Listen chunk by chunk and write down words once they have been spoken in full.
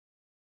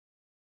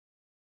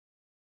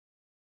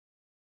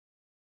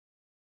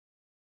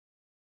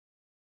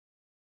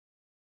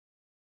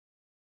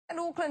And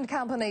Auckland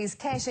companies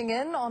cashing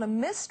in on a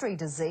mystery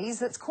disease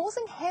that's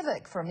causing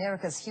havoc for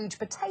America's huge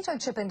potato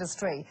chip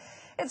industry.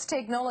 Its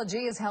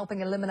technology is helping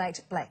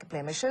eliminate black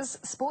blemishes,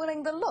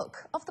 spoiling the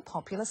look of the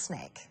popular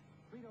snack.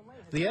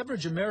 The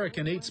average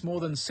American eats more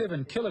than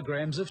 7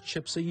 kilograms of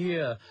chips a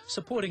year,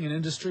 supporting an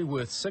industry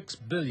worth $6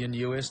 billion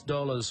US.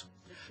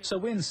 So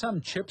when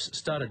some chips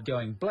started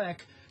going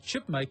black,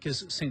 chip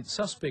makers sent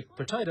suspect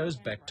potatoes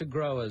back to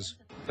growers.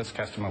 This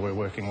customer we're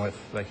working with,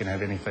 they can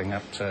have anything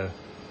up to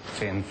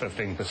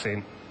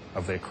 10–15%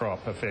 of their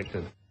crop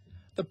affected.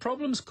 The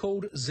problem's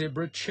called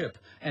zebra chip,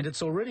 and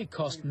it's already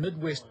cost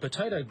Midwest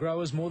potato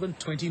growers more than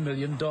 $20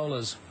 million.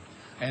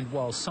 And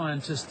while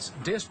scientists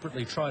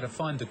desperately try to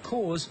find the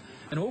cause,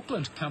 an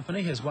Auckland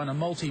company has won a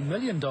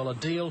multi-million-dollar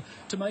deal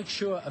to make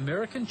sure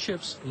American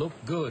chips look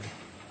good.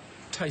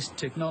 Taste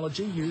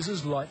technology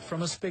uses light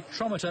from a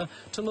spectrometer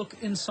to look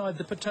inside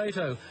the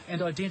potato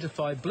and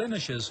identify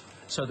blemishes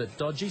so that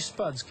dodgy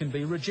spuds can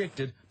be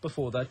rejected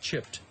before they're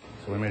chipped.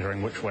 So we're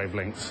measuring which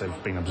wavelengths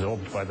have been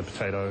absorbed by the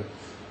potato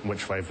and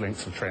which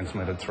wavelengths have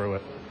transmitted through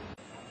it.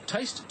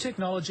 Taste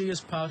technology is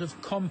part of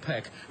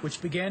Compaq,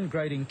 which began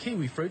grading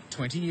kiwi fruit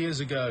 20 years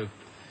ago.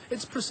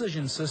 Its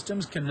precision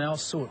systems can now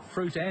sort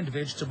fruit and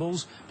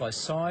vegetables by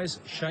size,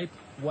 shape,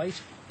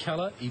 weight,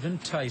 colour, even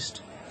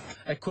taste.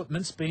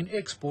 Equipment's been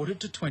exported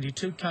to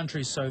 22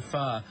 countries so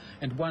far,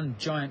 and one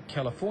giant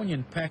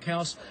Californian pack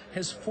house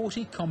has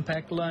 40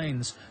 Compaq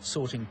lanes,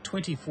 sorting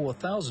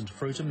 24,000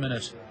 fruit a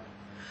minute.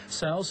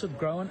 Sales have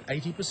grown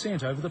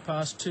 80% over the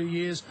past 2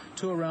 years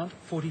to around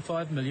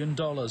 $45 million,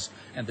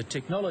 and the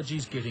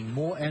technology's getting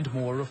more and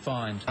more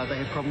refined. They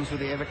have problems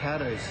with the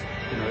avocados,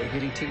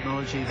 getting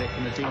technology that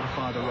can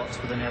identify the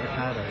rots within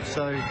avocados.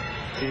 So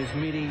there's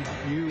many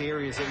new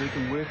areas that we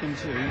can move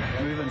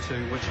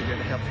into, which are going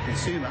to help the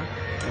consumer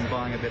in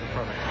buying a better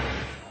product.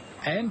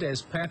 And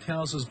as pack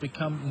houses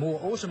become more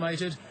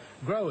automated,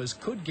 growers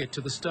could get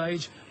to the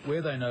stage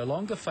where they no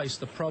longer face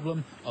the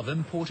problem of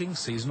importing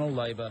seasonal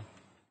labour.